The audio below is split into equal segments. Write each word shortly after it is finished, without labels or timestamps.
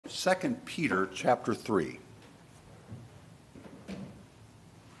2 Peter chapter 3.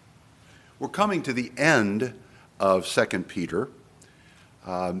 We're coming to the end of 2 Peter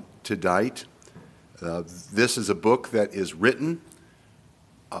tonight. This is a book that is written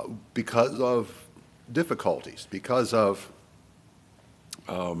because of difficulties, because of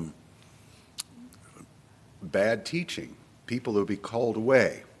bad teaching, people who will be called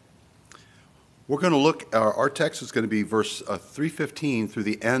away. We're going to look, our text is going to be verse 315 through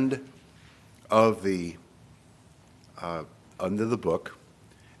the end of the book.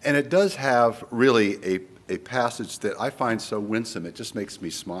 And it does have really a passage that I find so winsome, it just makes me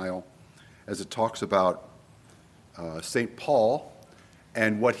smile, as it talks about St. Paul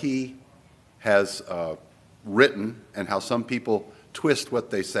and what he has written and how some people twist what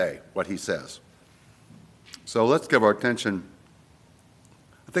they say, what he says. So let's give our attention.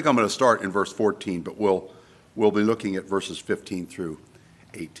 I think I'm going to start in verse 14, but we'll be looking at verses 15 through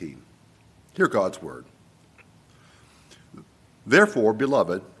 18. Hear God's word. Therefore,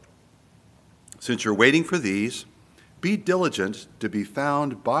 beloved, since you're waiting for these, be diligent to be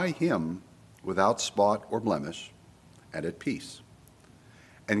found by him without spot or blemish and at peace.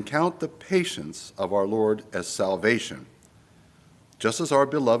 And count the patience of our Lord as salvation, just as our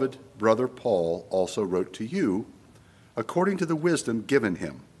beloved brother Paul also wrote to you, according to the wisdom given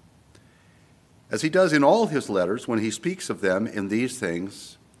him, as he does in all his letters when he speaks of them in these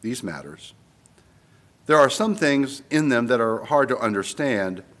things, these matters. There are some things in them that are hard to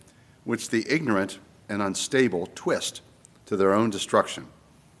understand, which the ignorant and unstable twist to their own destruction,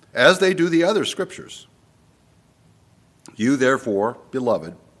 as they do the other scriptures. You, therefore,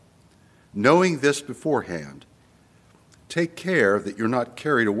 beloved, knowing this beforehand, take care that you're not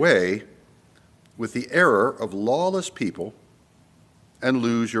carried away with the error of lawless people and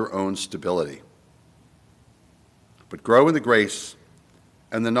lose your own stability. But grow in the grace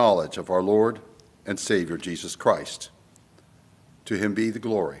and the knowledge of our Lord and Savior Jesus Christ. To him be the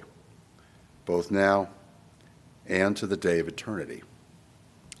glory, both now and to the day of eternity.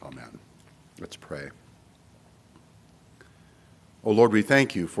 Amen. Let's pray. O Lord, we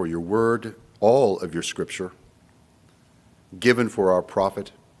thank you for your word, all of your scripture, given for our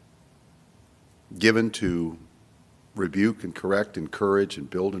profit, given to rebuke and correct, encourage and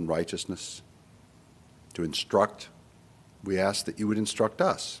build in righteousness, to instruct. We ask that you would instruct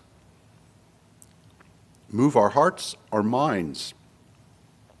us. Move our hearts, our minds,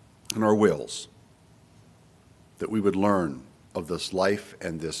 and our wills, that we would learn of this life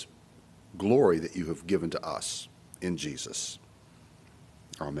and this glory that you have given to us in Jesus.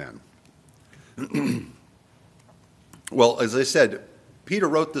 Amen. Well, as I said, Peter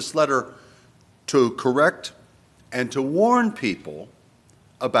wrote this letter to correct and to warn people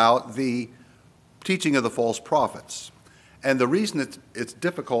about the teaching of the false prophets. And the reason it's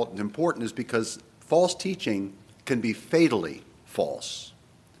difficult and important is because false teaching can be fatally false.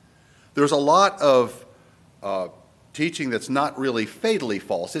 There's a lot of teaching that's not really fatally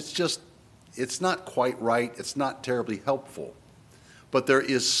false. It's not quite right. It's not terribly helpful. But there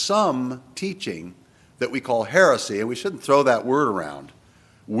is some teaching that we call heresy, and we shouldn't throw that word around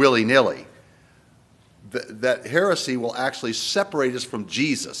willy-nilly. That heresy will actually separate us from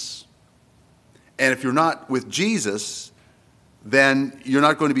Jesus. And if you're not with Jesus, then you're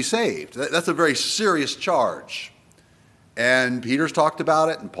not going to be saved. That's a very serious charge. And Peter's talked about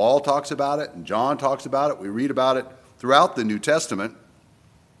it, and Paul talks about it, and John talks about it. We read about it throughout the New Testament.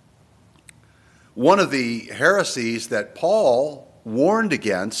 One of the heresies that Paul warned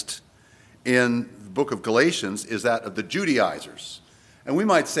against in the book of Galatians is that of the Judaizers. And we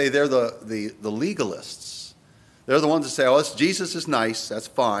might say they're the legalists. They're the ones that say, oh, Jesus is nice, that's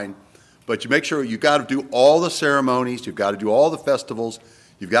fine, but you make sure you've got to do all the ceremonies, you've got to do all the festivals,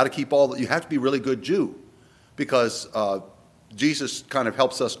 you've got to keep you have to be a really good Jew, because Jesus kind of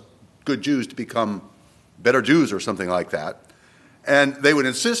helps us good Jews to become better Jews or something like that. And they would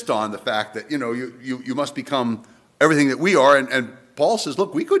insist on the fact that, you must become everything that we are. And Paul says,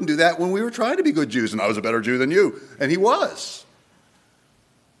 look, we couldn't do that when we were trying to be good Jews, and I was a better Jew than you. And he was.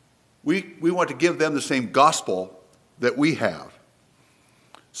 We want to give them the same gospel that we have.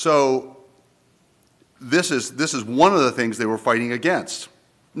 So this is one of the things they were fighting against.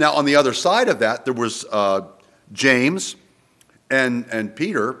 Now, on the other side of that, there was James and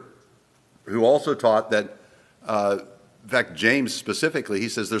Peter, who also taught that, in fact, James specifically, he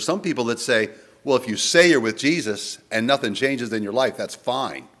says there's some people that say, well, if you say you're with Jesus and nothing changes in your life, that's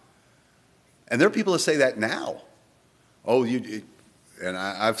fine. And there are people that say that now. Oh, and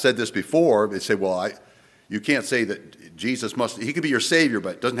I've said this before. They say, well, you can't say that Jesus he could be your Savior,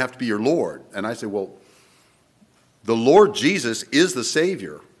 but it doesn't have to be your Lord. And I say, well, the Lord Jesus is the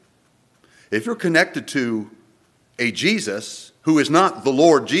Savior. If you're connected to a Jesus who is not the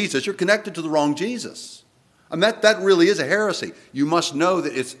Lord Jesus, you're connected to the wrong Jesus. And that really is a heresy. You must know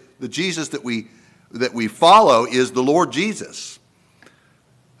that it's the Jesus that we follow is the Lord Jesus.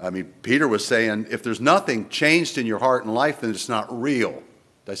 I mean, Peter was saying, if there's nothing changed in your heart and life, then it's not real.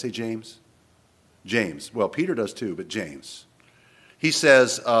 Did I say James? James. Well, Peter does too, but James. He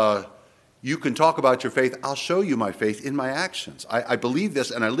says, you can talk about your faith. I'll show you my faith in my actions. I believe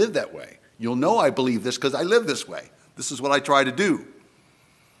this and I live that way. You'll know I believe this because I live this way. This is what I try to do.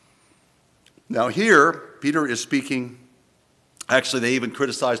 Now here, Peter is speaking. Actually, they even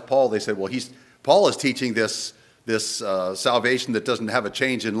criticized Paul. They said, well, Paul is teaching this salvation that doesn't have a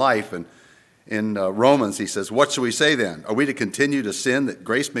change in life. And in Romans, he says, what shall we say then? Are we to continue to sin that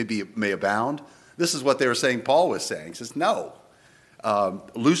grace may abound? This is what they were saying Paul was saying. He says, no.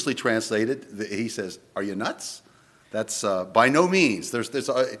 Loosely translated, he says, are you nuts? That's by no means.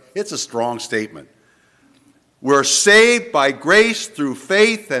 It's a strong statement. We're saved by grace through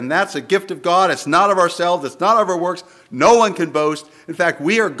faith, and that's a gift of God. It's not of ourselves. It's not of our works. No one can boast. In fact,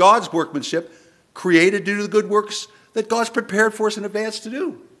 we are God's workmanship, created to do the good works that God's prepared for us in advance to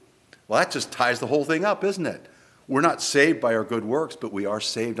do. Well, that just ties the whole thing up, isn't it? We're not saved by our good works, but we are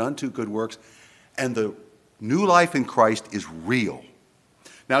saved unto good works. And the new life in Christ is real.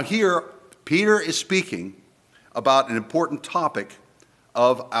 Now here, Peter is speaking about an important topic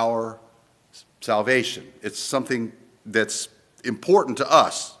of our salvation. It's something that's important to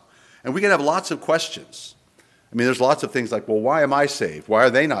us. And we can have lots of questions. I mean, there's lots of things like, well, why am I saved? Why are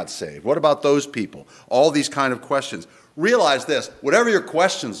they not saved? What about those people? All these kind of questions. Realize this, whatever your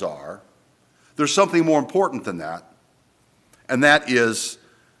questions are, there's something more important than that. And that is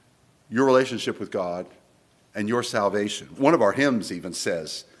your relationship with God and your salvation. One of our hymns even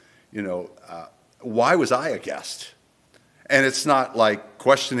says, why was I a guest? And it's not like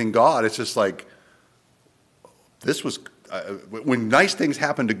questioning God. It's just like, this was, when nice things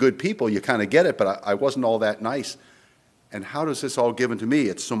happen to good people, you kind of get it, but I wasn't all that nice. And how does this all given to me?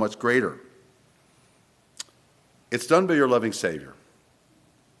 It's so much greater. It's done by your loving Savior.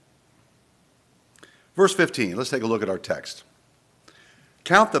 Verse 15, let's take a look at our text.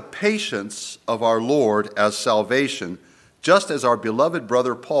 Count the patience of our Lord as salvation, just as our beloved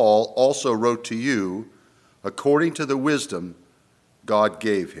brother Paul also wrote to you, according to the wisdom God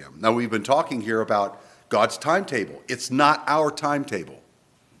gave him. Now, we've been talking here about God's timetable. It's not our timetable.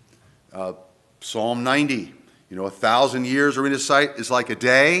 Psalm 90, 1,000 years are in his sight is like a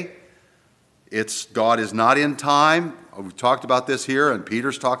day. God is not in time. We've talked about this here, and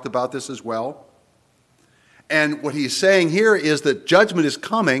Peter's talked about this as well. And what he's saying here is that judgment is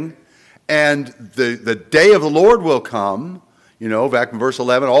coming, and the day of the Lord will come. Back in verse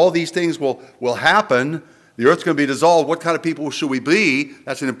 11, all these things will happen. The earth's going to be dissolved. What kind of people should we be?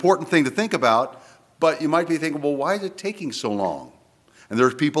 That's an important thing to think about. But you might be thinking, well, why is it taking so long? And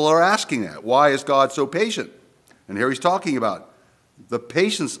there's people that are asking that. Why is God so patient? And here he's talking about the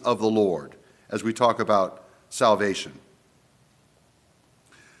patience of the Lord as we talk about salvation.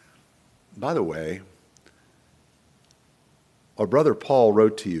 By the way, our brother Paul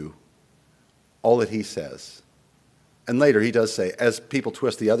wrote to you all that he says. And later he does say, as people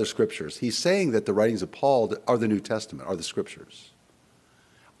twist the other scriptures, he's saying that the writings of Paul are the New Testament, are the scriptures.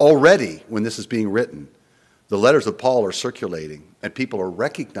 Already, when this is being written, the letters of Paul are circulating, and people are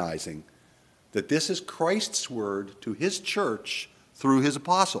recognizing that this is Christ's word to his church through his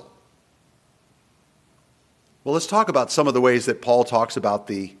apostle. Well, let's talk about some of the ways that Paul talks about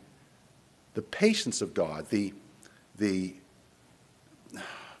the patience of God, the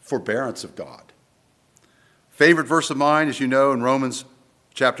forbearance of God. Favorite verse of mine, as you know, in Romans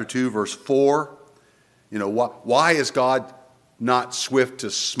chapter 2, verse 4. Why is God not swift to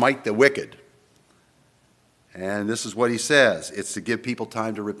smite the wicked? And this is what he says. It's to give people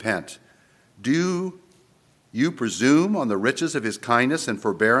time to repent. Do you presume on the riches of his kindness and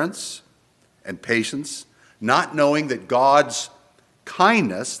forbearance and patience, not knowing that God's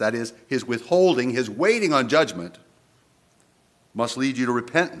kindness, that is, his withholding, his waiting on judgment, must lead you to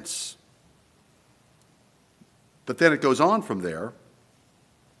repentance? But then it goes on from there.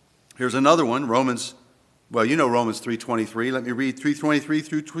 Here's another one, Romans 3:23. Let me read 3:23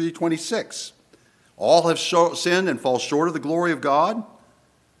 through 3:26. All have sinned and fall short of the glory of God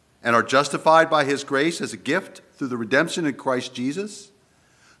and are justified by his grace as a gift through the redemption in Christ Jesus,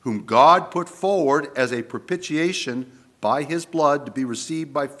 whom God put forward as a propitiation by his blood to be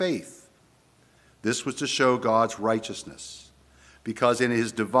received by faith. This was to show God's righteousness, because in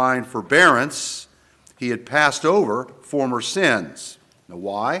his divine forbearance he had passed over former sins. Now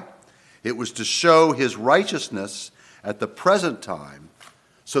why? It was to show his righteousness at the present time,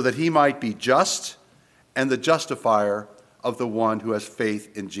 so that he might be just and the justifier of the one who has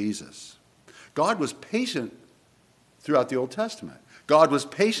faith in Jesus. God was patient throughout the Old Testament. God was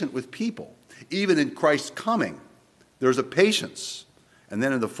patient with people. Even in Christ's coming, there's a patience. And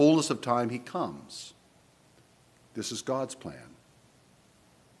then in the fullness of time, he comes. This is God's plan.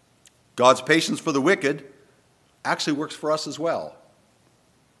 God's patience for the wicked actually works for us as well.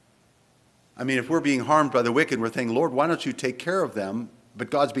 I mean, if we're being harmed by the wicked, we're thinking, Lord, why don't you take care of them? But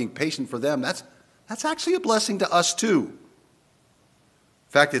God's being patient for them. That's actually a blessing to us too. In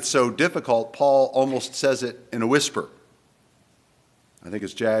fact, it's so difficult, Paul almost says it in a whisper. I think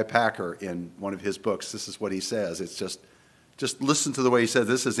it's J.I. Packer in one of his books. This is what he says. It's just listen to the way he says.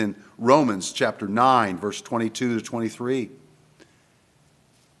 This is in Romans chapter 9, verse 22 to 23.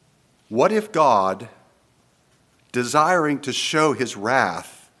 What if God, desiring to show his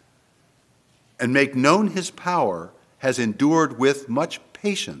wrath and make known his power, has endured with much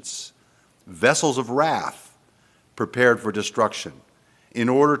patience vessels of wrath prepared for destruction, in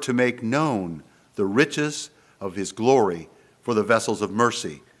order to make known the riches of his glory for the vessels of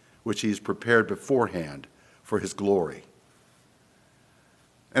mercy, which he has prepared beforehand for his glory.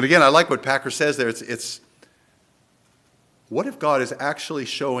 And again, I like what Packer says there. It's what if God is actually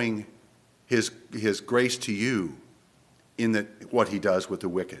showing his grace to you in what he does with the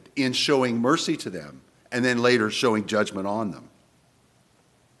wicked, in showing mercy to them, and then later showing judgment on them?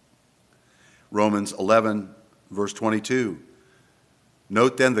 Romans 11, verse 22.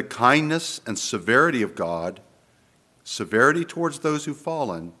 Note then the kindness and severity of God, severity towards those who've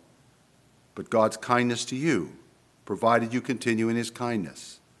fallen, but God's kindness to you, provided you continue in his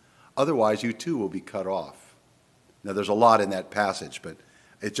kindness. Otherwise, you too will be cut off. Now, there's a lot in that passage, but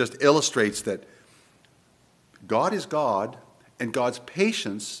it just illustrates that God is God, and God's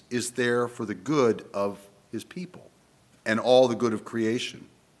patience is there for the good of his people and all the good of creation.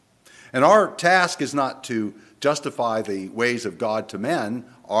 And our task is not to justify the ways of God to men.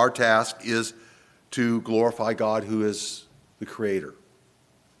 Our task is to glorify God, who is the Creator.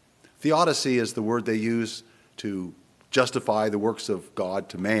 Theodicy is the word they use to justify the works of God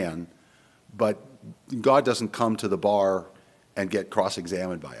to man, but God doesn't come to the bar and get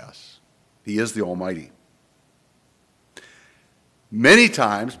cross-examined by us. He is the Almighty. Many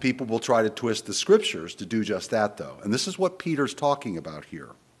times people will try to twist the Scriptures to do just that, though. And this is what Peter's talking about here.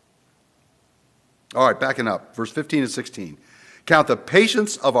 All right, backing up, verse 15 and 16. Count the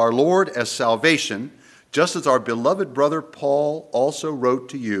patience of our Lord as salvation, just as our beloved brother Paul also wrote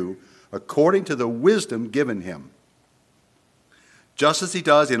to you, according to the wisdom given him. Just as he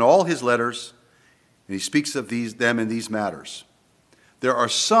does in all his letters, and he speaks of them in these matters. There are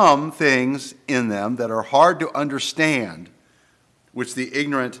some things in them that are hard to understand, which the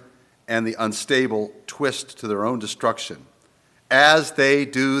ignorant and the unstable twist to their own destruction, as they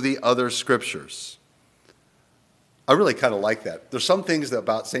do the other Scriptures. I really kind of like that. There's some things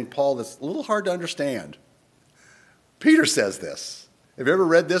about St. Paul that's a little hard to understand. Peter says this. Have you ever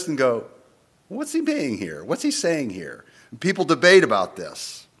read this and go, what's he being here? What's he saying here? And people debate about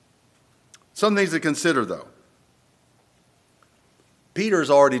this. Some things to consider, though. Peter has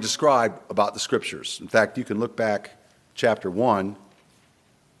already described about the Scriptures. In fact, you can look back chapter 1,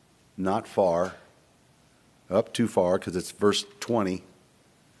 not far, up too far, because it's verse 20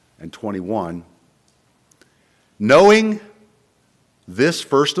 and 21. Knowing this,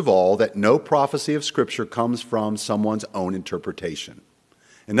 first of all, that no prophecy of Scripture comes from someone's own interpretation.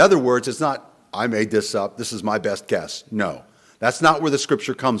 In other words, it's not, I made this up, this is my best guess. No, that's not where the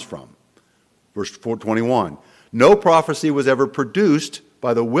Scripture comes from. Verse 21, no prophecy was ever produced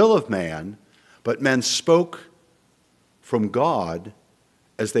by the will of man, but men spoke from God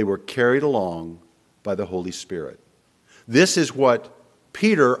as they were carried along by the Holy Spirit. This is what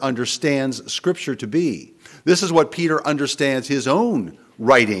Peter understands Scripture to be. This is what Peter understands his own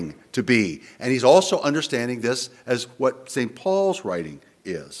writing to be. And he's also understanding this as what St. Paul's writing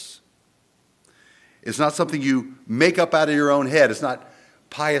is. It's not something you make up out of your own head. It's not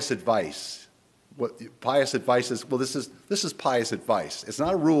pious advice. What pious advice is, well, this is pious advice. It's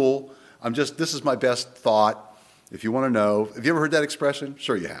not a rule. This is my best thought. If you want to know, have you ever heard that expression?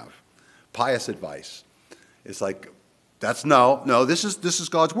 Sure you have. Pious advice. It's like, this is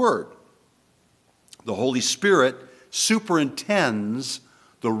God's Word. The Holy Spirit superintends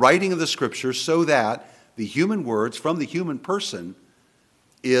the writing of the Scripture so that the human words from the human person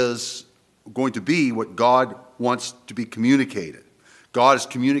is going to be what God wants to be communicated. God is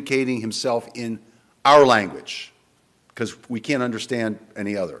communicating himself in our language because we can't understand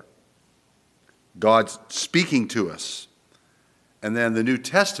any other. God's speaking to us. And then the New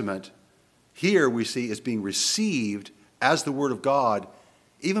Testament, here we see, is being received as the Word of God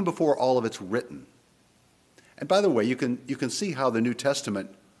even before all of it's written. And by the way, you can see how the New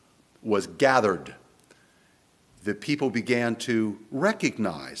Testament was gathered. The people began to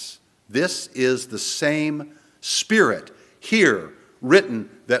recognize this is the same Spirit here written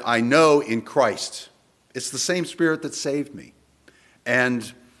that I know in Christ. It's the same Spirit that saved me.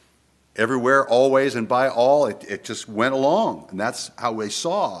 And everywhere, always, and by all, it just went along. And that's how they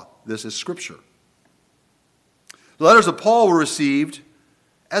saw this as Scripture. The letters of Paul were received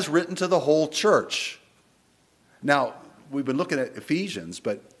as written to the whole church. Now, we've been looking at Ephesians,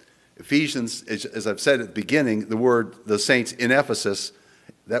 but Ephesians, as I've said at the beginning, the saints in Ephesus,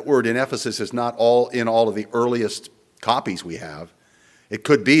 that word in Ephesus is not all in all of the earliest copies we have. It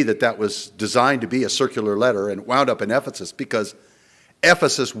could be that was designed to be a circular letter and wound up in Ephesus because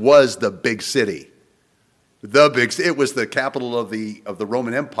Ephesus was the big city. It was the capital of the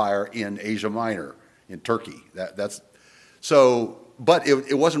Roman Empire in Asia Minor, in Turkey. But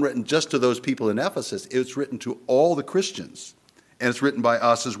it wasn't written just to those people in Ephesus. It's written to all the Christians, and it's written by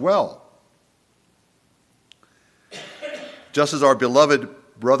us as well. Just as our beloved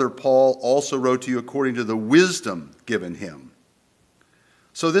brother Paul also wrote to you according to the wisdom given him.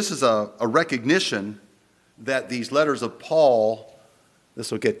 So this is a recognition that these letters of Paul,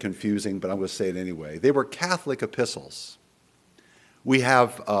 this will get confusing, but I'm going to say it anyway. They were Catholic epistles. We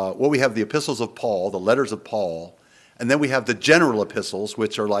have the epistles of Paul, the letters of Paul, and then we have the general epistles,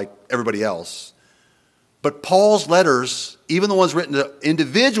 which are like everybody else. But Paul's letters, even the ones written to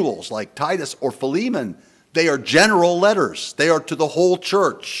individuals like Titus or Philemon, they are general letters. They are to the whole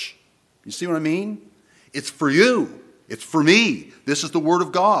church. You see what I mean? It's for you. It's for me. This is the Word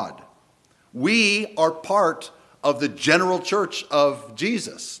of God. We are part of the general church of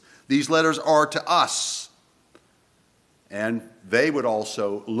Jesus. These letters are to us. And they would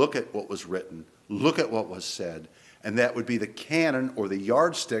also look at what was written, look at what was said, and that would be the canon or the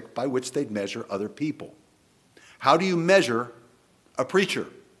yardstick by which they'd measure other people. How do you measure a preacher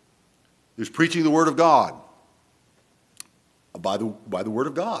who's preaching the Word of God? By the Word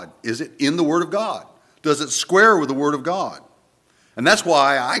of God. Is it in the Word of God? Does it square with the Word of God? And that's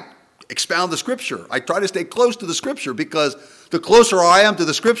why I expound the Scripture. I try to stay close to the Scripture because the closer I am to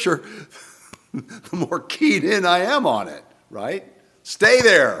the Scripture, the more keyed in I am on it, right? Stay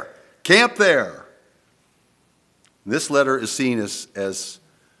there. Camp there. This letter is seen as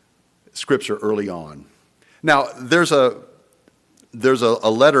Scripture early on. Now, there's a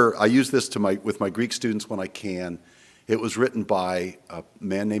letter, I use this with my Greek students when I can. It was written by a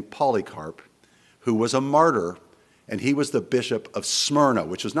man named Polycarp, who was a martyr, and he was the bishop of Smyrna,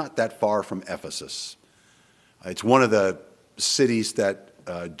 which is not that far from Ephesus. It's one of the cities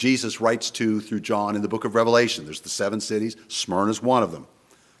that Jesus writes to through John in the book of Revelation. There's the 7 cities. Smyrna is one of them.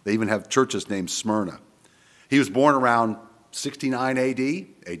 They even have churches named Smyrna. He was born around 69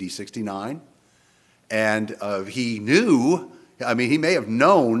 AD 69. And he may have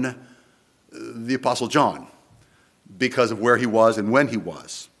known the Apostle John because of where he was and when he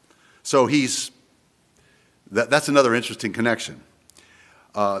was. So that's another interesting connection.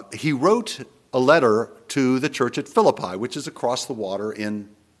 He wrote a letter to the church at Philippi, which is across the water in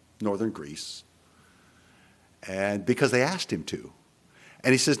northern Greece, and because they asked him to.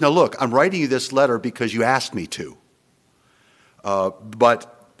 And he says, now look, I'm writing you this letter because you asked me to.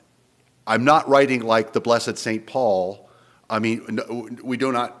 But I'm not writing like the blessed St. Paul. I mean,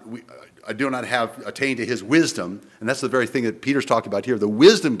 I do not have attained to his wisdom, and that's the very thing that Peter's talking about here, the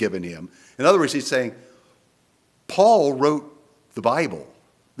wisdom given him. In other words, he's saying, Paul wrote the Bible.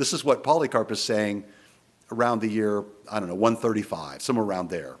 This is what Polycarp is saying around the year, 135, somewhere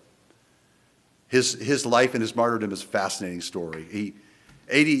around there. His life and his martyrdom is a fascinating story. He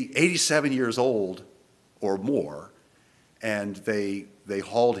 87 years old or more, and they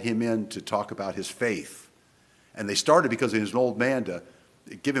hauled him in to talk about his faith. And they started because he was an old man to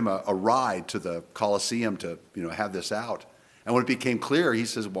give him a ride to the Colosseum to have this out. And when it became clear, he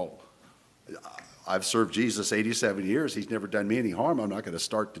says, well, I've served Jesus 87 years. He's never done me any harm. I'm not going to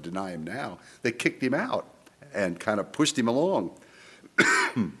start to deny him now. They kicked him out and kind of pushed him along.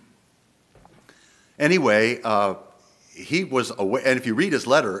 Anyway, he was away. And if you read his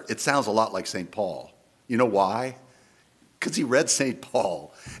letter, it sounds a lot like St. Paul. You know why? Because he read St.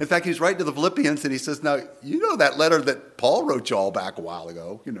 Paul. In fact, he's writing to the Philippians, and he says, now, you know that letter that Paul wrote you all back a while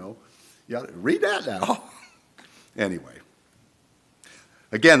ago, you ought to read that now. Anyway.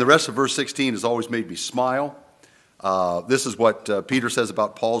 Again, the rest of verse 16 has always made me smile. This is what Peter says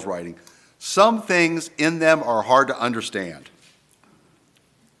about Paul's writing. Some things in them are hard to understand,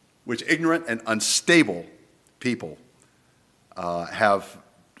 which ignorant and unstable people are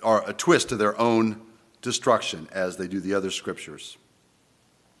a twist to their own destruction as they do the other scriptures.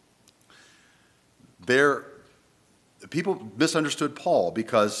 people misunderstood Paul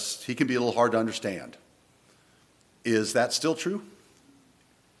because he can be a little hard to understand. Is that still true?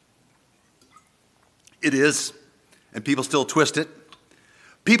 It is, and people still twist it.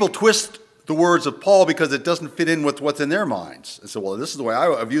 People twist the words of Paul because it doesn't fit in with what's in their minds. And so, well, this is the way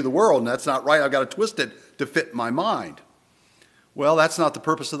I view the world, and that's not right. I've got to twist it to fit my mind. Well, that's not the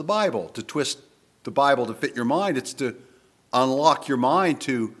purpose of the Bible, to twist the Bible to fit your mind. It's to unlock your mind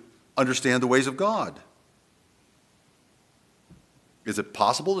to understand the ways of God. Is it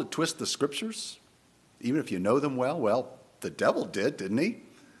possible to twist the Scriptures, even if you know them well? Well, the devil did, didn't he?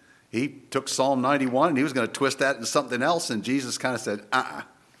 He took Psalm 91 and he was going to twist that into something else, and Jesus kind of said, The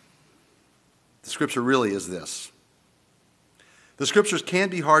Scripture really is this. The Scriptures can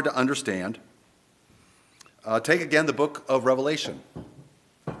be hard to understand. Take again the book of Revelation.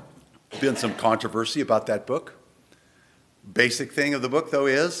 There's been some controversy about that book. Basic thing of the book, though,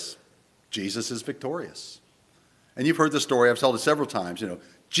 is Jesus is victorious. And you've heard the story. I've told it several times.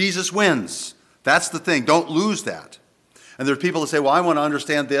 Jesus wins. That's the thing. Don't lose that. And there are people that say, well, I want to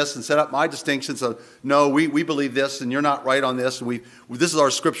understand this and set up my distinctions of, no, we believe this and you're not right on this. And this is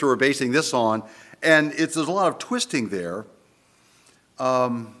our scripture we're basing this on. And there's a lot of twisting there.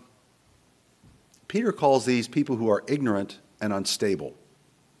 Peter calls these people who are ignorant and unstable.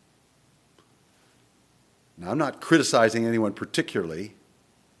 Now, I'm not criticizing anyone particularly,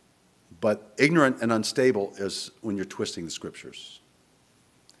 but ignorant and unstable is when you're twisting the Scriptures.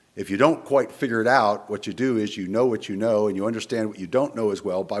 If you don't quite figure it out, what you do is you know what you know, and you understand what you don't know as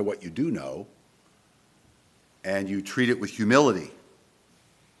well by what you do know, and you treat it with humility.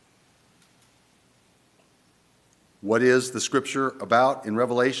 What is the Scripture about in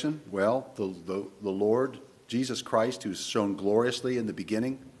Revelation? Well, the Lord, Jesus Christ, who's shown gloriously in the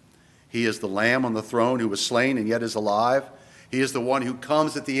beginning. He is the Lamb on the throne who was slain and yet is alive. He is the one who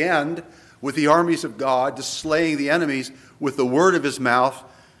comes at the end with the armies of God, just slaying the enemies with the word of his mouth.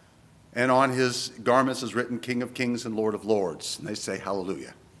 And on his garments is written, King of Kings and Lord of Lords. And they say,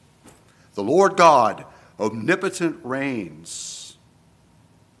 hallelujah. The Lord God, omnipotent, reigns.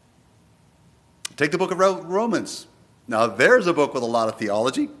 Take the book of Romans. Now, there's a book with a lot of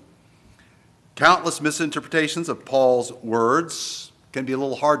theology. Countless misinterpretations of Paul's words. Can be a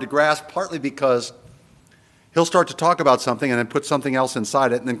little hard to grasp, partly because he'll start to talk about something and then put something else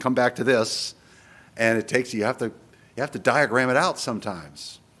inside it and then come back to this. And it takes, you have to diagram it out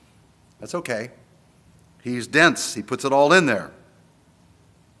sometimes. That's okay. He's dense. He puts it all in there.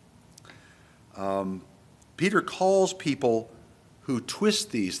 Peter calls people who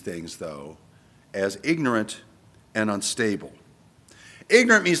twist these things, though, as ignorant and unstable.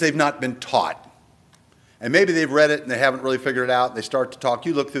 Ignorant means they've not been taught. And maybe they've read it and they haven't really figured it out. And they start to talk.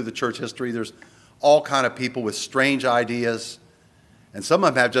 You look through the church history, there's all kind of people with strange ideas. And some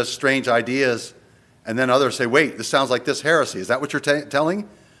of them have just strange ideas. And then others say, wait, this sounds like this heresy. Is that what you're telling?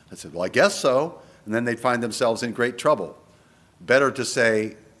 I said, well, I guess so. And then they'd find themselves in great trouble. Better to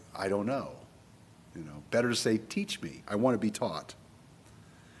say, I don't know. Better to say, teach me. I want to be taught.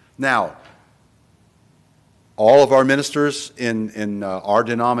 Now, all of our ministers in our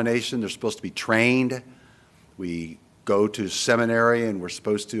denomination, they're supposed to be trained. We go to seminary and we're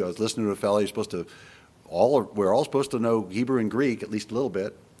supposed to, I was listening to a fellow, we're all supposed to know Hebrew and Greek, at least a little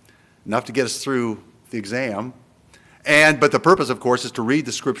bit, enough to get us through the exam. But the purpose, of course, is to read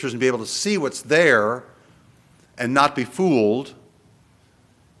the Scriptures and be able to see what's there and not be fooled.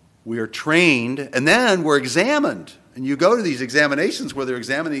 We are trained, and then we're examined. And you go to these examinations where they're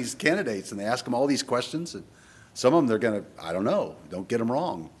examining these candidates, and they ask them all these questions. And some of them, they're going to, I don't know, don't get them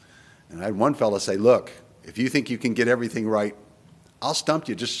wrong. And I had one fellow say, look, if you think you can get everything right, I'll stump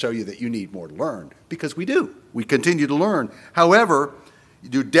you just to show you that you need more to learn. Because we do. We continue to learn. However,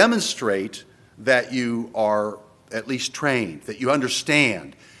 you demonstrate that you are at least trained, that you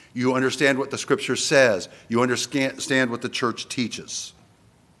understand. You understand what the Scripture says. You understand what the church teaches.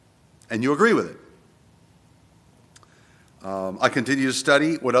 And you agree with it. I continue to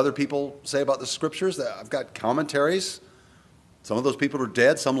study what other people say about the Scriptures. I've got commentaries. Some of those people are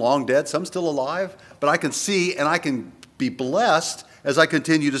dead, some long dead, some still alive. But I can see and I can be blessed as I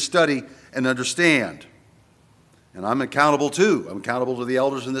continue to study and understand. And I'm accountable too. I'm accountable to the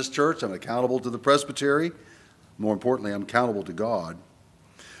elders in this church. I'm accountable to the presbytery. More importantly, I'm accountable to God.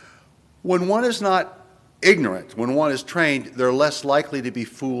 When one is not ignorant, when one is trained, they're less likely to be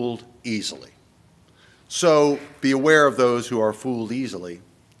fooled easily. So be aware of those who are fooled easily.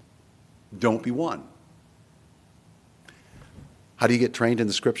 Don't be one. How do you get trained in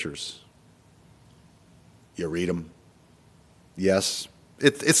the Scriptures? You read them. Yes,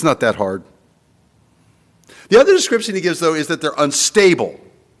 it's not that hard. The other description he gives, though, is that they're unstable.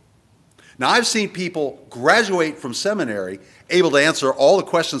 Now, I've seen people graduate from seminary able to answer all the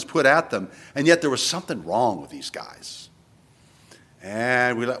questions put at them, and yet there was something wrong with these guys.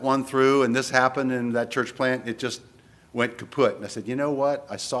 And we let one through, and this happened, and that church plant, it just went kaput. And I said, you know what?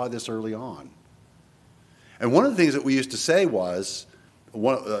 I saw this early on. And one of the things that we used to say was,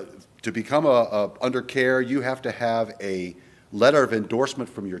 to become under care, you have to have a letter of endorsement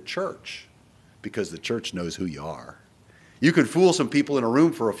from your church, because the church knows who you are. You can fool some people in a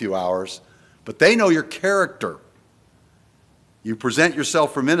room for a few hours, but they know your character. You present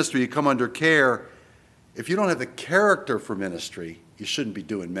yourself for ministry, you come under care. If you don't have the character for ministry, you shouldn't be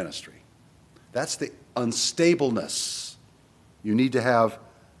doing ministry. That's the unstableness. You need to have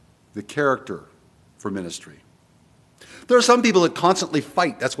the character for ministry. There are some people that constantly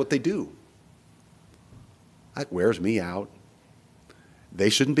fight. That's what they do. That wears me out. They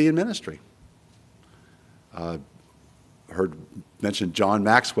shouldn't be in ministry. Mentioned John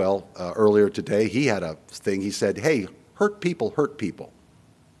Maxwell earlier today. He had a thing. He said, hey, hurt people hurt people.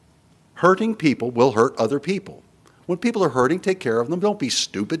 Hurting people will hurt other people. When people are hurting, take care of them. Don't be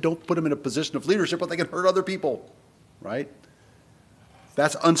stupid. Don't put them in a position of leadership, but they can hurt other people, right?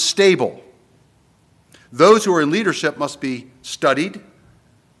 That's unstable. Those who are in leadership must be studied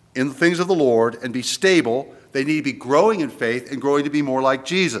in the things of the Lord and be stable. They need to be growing in faith and growing to be more like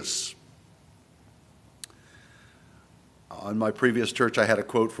Jesus. On my previous church, I had a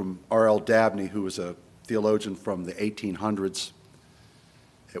quote from R.L. Dabney, who was a theologian from the 1800s.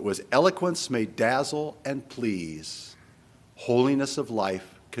 It was, eloquence may dazzle and please, holiness of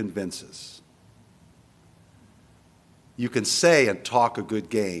life convinces. You can say and talk a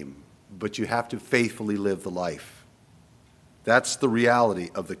good game, but you have to faithfully live the life. That's the reality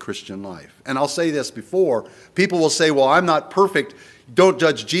of the Christian life. And I'll say this before, people will say, well, I'm not perfect. Don't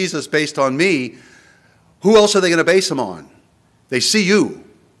judge Jesus based on me. Who else are they going to base him on? They see you.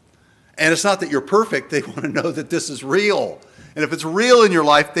 And it's not that you're perfect. They want to know that this is real. And if it's real in your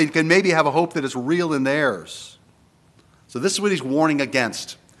life, they can maybe have a hope that it's real in theirs. So this is what he's warning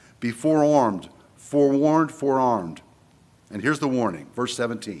against. Be forewarned, forearmed. And here's the warning, verse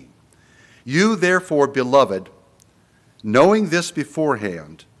 17. You therefore, beloved, knowing this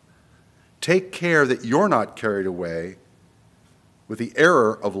beforehand, take care that you're not carried away with the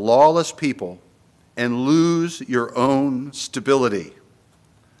error of lawless people and lose your own stability.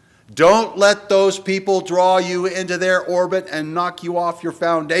 Don't let those people draw you into their orbit and knock you off your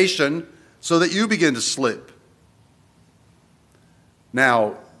foundation so that you begin to slip.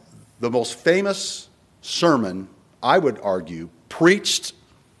 Now, the most famous sermon, I would argue, preached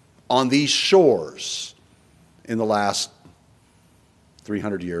on these shores in the last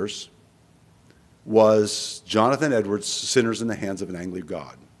 300 years was Jonathan Edwards' Sinners in the Hands of an Angry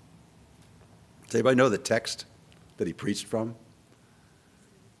God. Does anybody know the text that he preached from?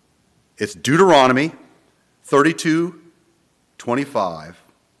 It's Deuteronomy 32:25.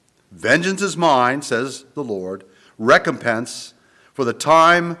 Vengeance is mine, says the Lord, recompense for the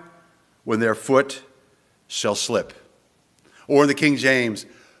time when their foot shall slip. Or in the King James,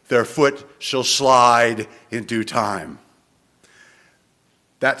 their foot shall slide in due time.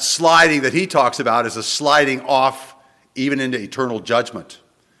 That sliding that he talks about is a sliding off even into eternal judgment,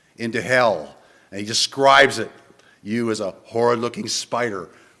 into hell. And he describes it, you as a horrid-looking spider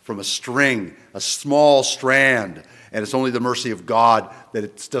from a string, a small strand, and it's only the mercy of God that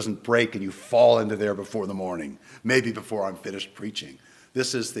it doesn't break and you fall into there before the morning, maybe before I'm finished preaching.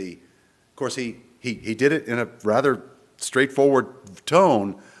 This is of course, he did it in a rather straightforward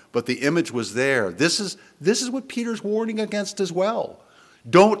tone, but the image was there. This is what Peter's warning against as well.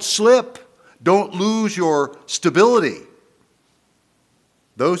 Don't slip. Don't lose your stability.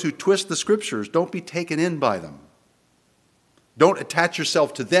 Those who twist the scriptures, don't be taken in by them. Don't attach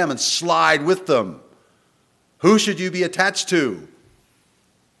yourself to them and slide with them. Who should you be attached to?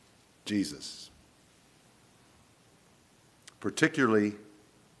 Jesus. Particularly,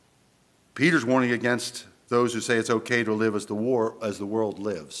 Peter's warning against those who say it's okay to live as the world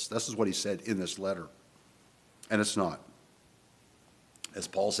lives. This is what he said in this letter. And it's not. As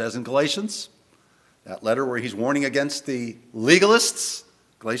Paul says in Galatians, that letter where he's warning against the legalists,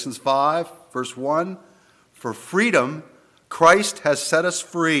 Galatians 5, verse 1, for freedom Christ has set us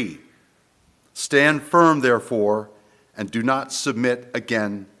free. Stand firm, therefore, and do not submit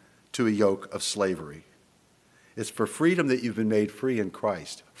again to a yoke of slavery. It's for freedom that you've been made free in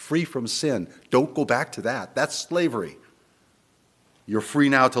Christ. Free from sin. Don't go back to that. That's slavery. You're free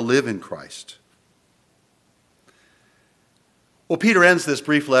now to live in Christ. Well, Peter ends this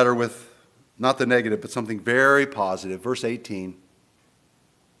brief letter with not the negative, but something very positive. Verse 18.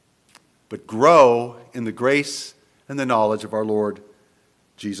 But grow in the grace and the knowledge of our Lord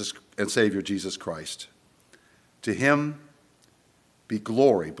Jesus and Savior Jesus Christ. To him be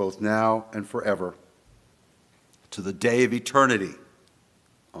glory both now and forever, to the day of eternity.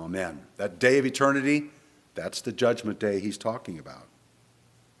 Amen. That day of eternity, that's the judgment day he's talking about.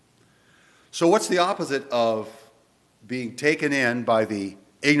 So what's the opposite of being taken in by the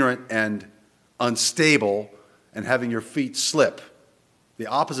ignorant and unstable and having your feet slip? The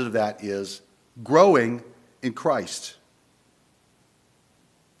opposite of that is growing in Christ.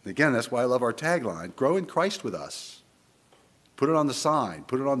 Again, that's why I love our tagline, grow in Christ with us. Put it on the sign,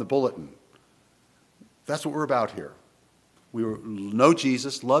 put it on the bulletin. That's what we're about here. We know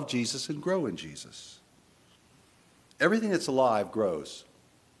Jesus, love Jesus, and grow in Jesus. Everything that's alive grows.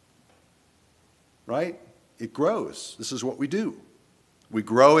 Right? It grows. This is what we do. We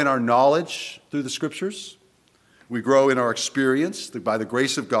grow in our knowledge through the Scriptures. We grow in our experience by the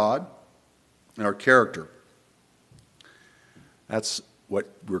grace of God and our character. That's what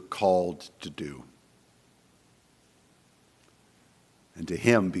we're called to do. And to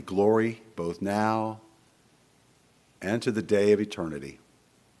him be glory both now and to the day of eternity.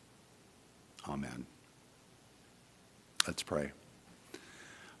 Amen. Let's pray.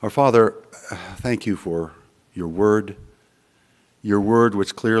 Our Father, thank you for your word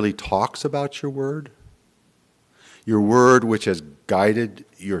which clearly talks about your word which has guided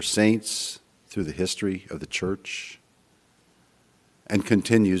your saints through the history of the church and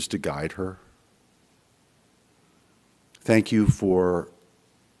continues to guide her. Thank you for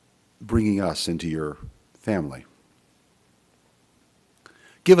bringing us into your family.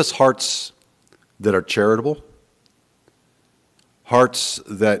 Give us hearts that are charitable, hearts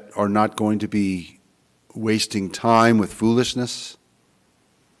that are not going to be wasting time with foolishness,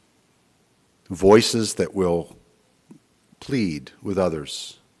 voices that will plead with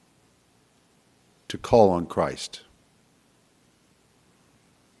others to call on Christ.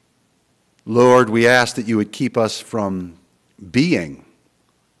 Lord, we ask that you would keep us from being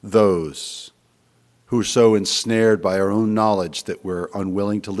those who are so ensnared by our own knowledge that we're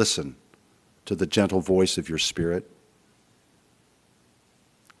unwilling to listen to the gentle voice of your Spirit,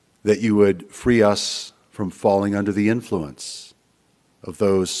 that you would free us from falling under the influence of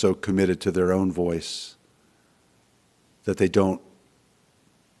those so committed to their own voice that they don't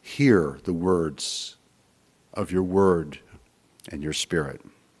hear the words of your word and your Spirit.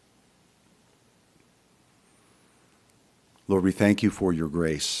 Lord, we thank you for your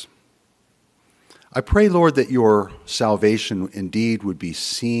grace. I pray, Lord, that your salvation indeed would be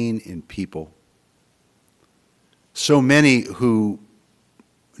seen in people. So many who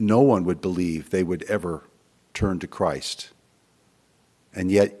no one would believe they would ever turn to Christ, and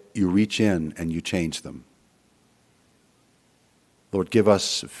yet you reach in and you change them. Lord, give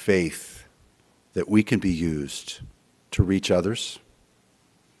us faith that we can be used to reach others,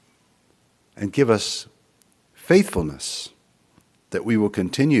 and give us faithfulness that we will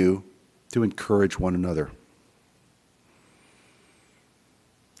continue to encourage one another.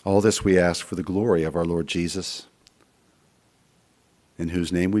 All this we ask for the glory of our Lord Jesus, in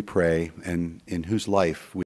whose name we pray and in whose life we